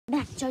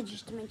back,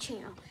 judges, to my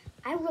channel.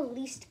 I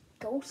released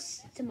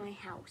ghosts to my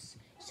house,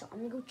 so I'm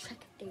gonna go check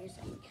if there's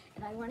any.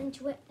 If I run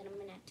into it, then I'm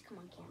gonna have to come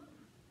on camera.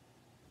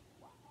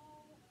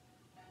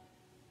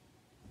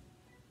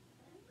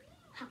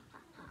 Ha ha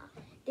ha.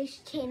 This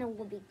channel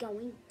will be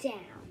going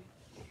down.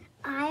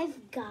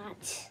 I've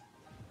got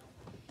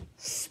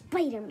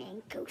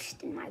Spider-Man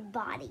ghost in my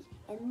body,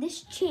 and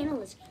this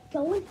channel is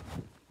going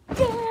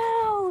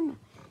down,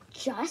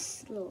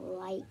 just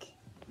like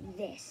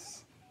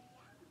this.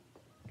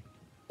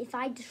 If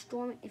I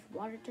destroy, if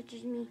water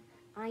touches me,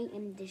 I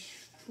am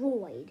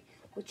destroyed,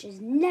 which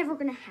is never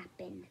gonna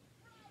happen.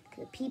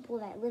 The people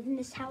that live in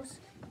this house,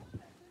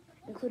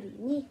 including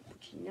me,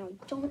 which you know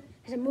don't,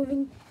 because I'm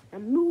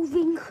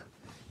moving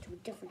to a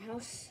different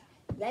house.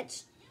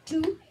 Let's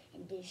do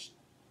and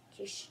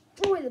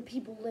destroy the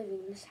people living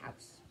in this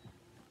house.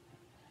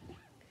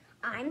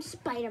 I'm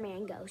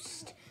Spider-Man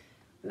Ghost.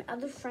 My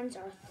other friends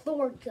are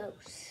Thor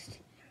Ghost,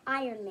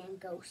 Iron Man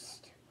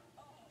Ghost,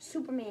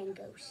 Superman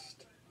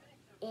Ghost,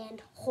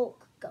 and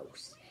Hulk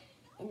Ghost.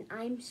 And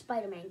I'm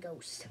Spider-Man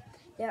Ghost.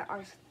 There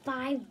are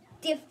 5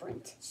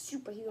 different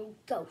superhero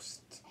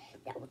ghosts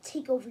that will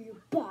take over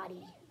your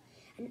body.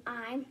 And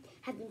I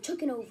have been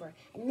taken over,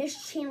 and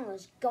this channel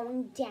is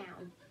going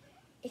down.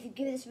 If you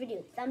give this video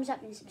a thumbs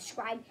up and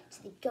subscribe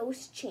to the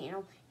Ghost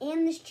channel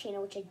and this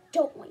channel, which I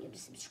don't want you to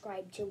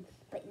subscribe to,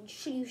 but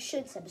you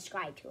should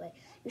subscribe to it.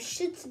 You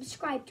should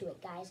subscribe to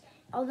it, guys.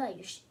 Although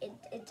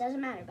it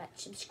doesn't matter, but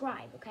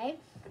subscribe, okay?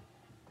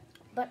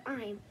 But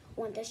I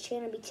want this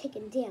channel to be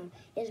taken down.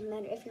 It doesn't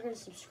matter if you're going to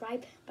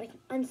subscribe, but I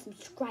can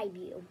unsubscribe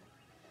you.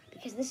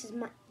 Because this is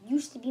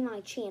used to be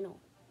my channel.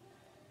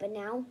 But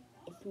now,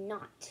 it's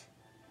not.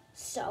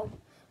 So,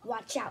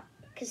 watch out.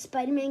 Because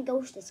Spider-Man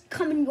Ghost is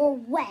coming your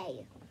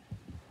way.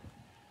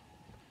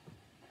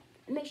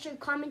 And make sure to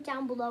comment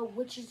down below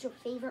which is your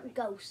favorite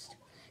ghost.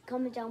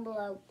 Comment down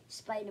below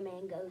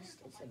Spider-Man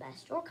Ghost is the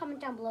best. Or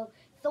comment down below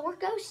Thor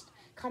Ghost.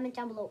 Comment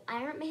down below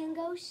Iron Man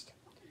Ghost.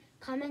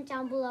 Comment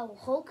down below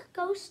Hulk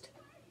Ghost.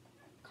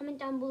 Comment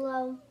down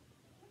below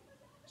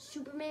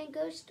Superman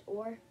Ghost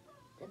or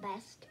the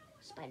best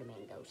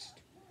Spider-Man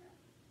Ghost.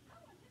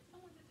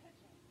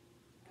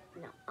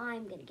 Now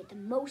I'm going to get the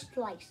most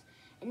likes.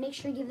 And make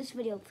sure you give this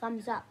video a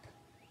thumbs up.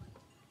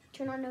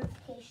 Turn on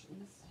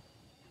notifications.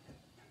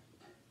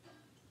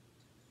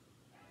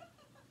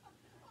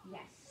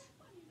 Yes.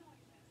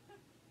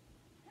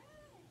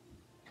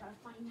 Gotta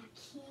find that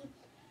key.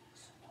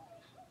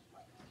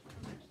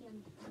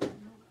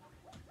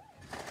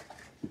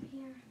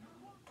 Here.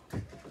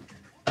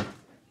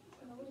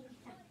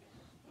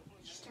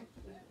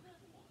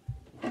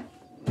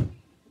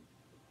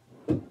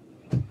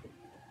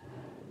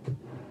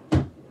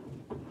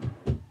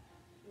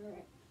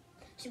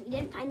 So we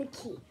didn't find the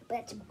key, but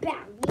it's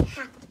bad. We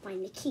have to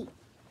find the key.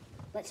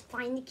 Let's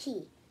find the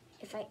key.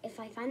 If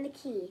I find the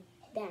key,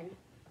 then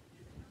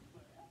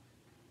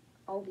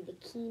I'll be the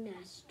key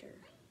master.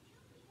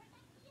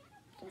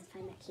 So let's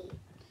find that key.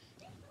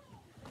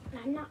 And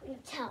I'm not gonna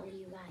tell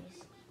you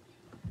guys.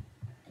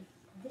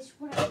 Is this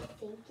what I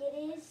think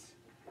it is?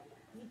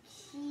 The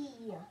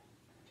key.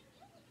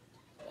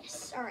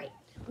 Yes. All right.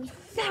 We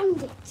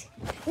found it.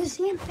 The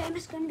Sam fam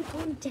is going to be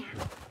going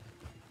down.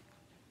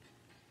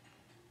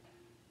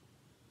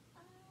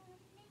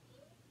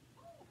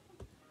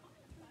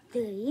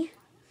 The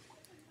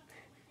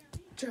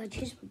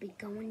judges will be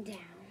going down.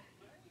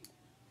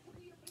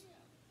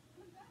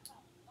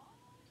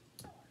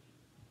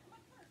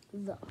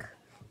 Look,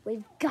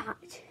 we've got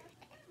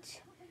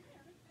it.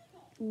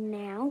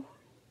 Now,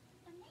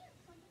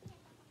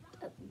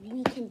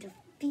 we can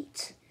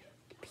defeat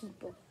the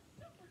people.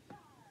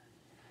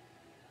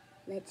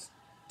 Let's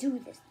do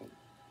this thing.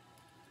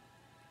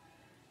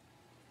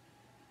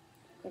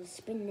 I'm going to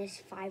spin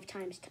this 5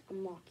 times to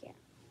unlock it.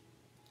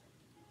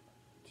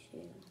 2,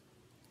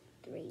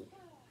 3,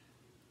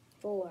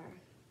 4,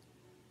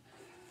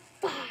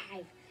 5.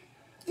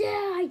 Yeah,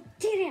 I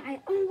did it.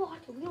 I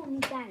unlocked it. We don't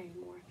need that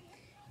anymore.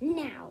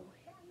 Now,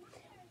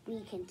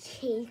 we can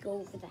take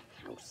over the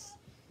house.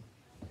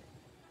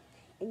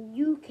 And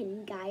you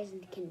guys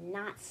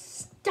cannot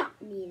stop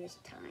me this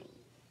time.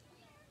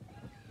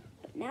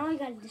 But now I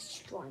gotta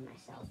destroy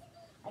myself.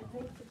 I've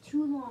waited for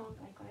too long.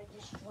 I gotta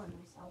destroy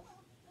myself.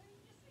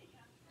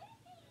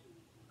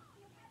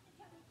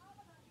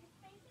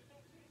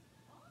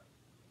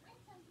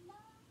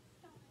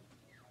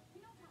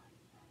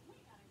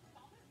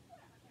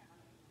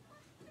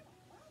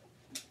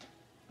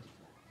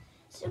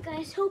 So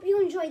guys, hope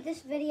you enjoyed this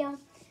video.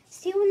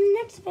 See you in the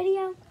next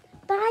video.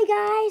 Bye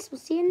guys. We'll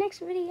see you in the next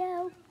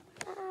video.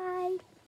 Bye.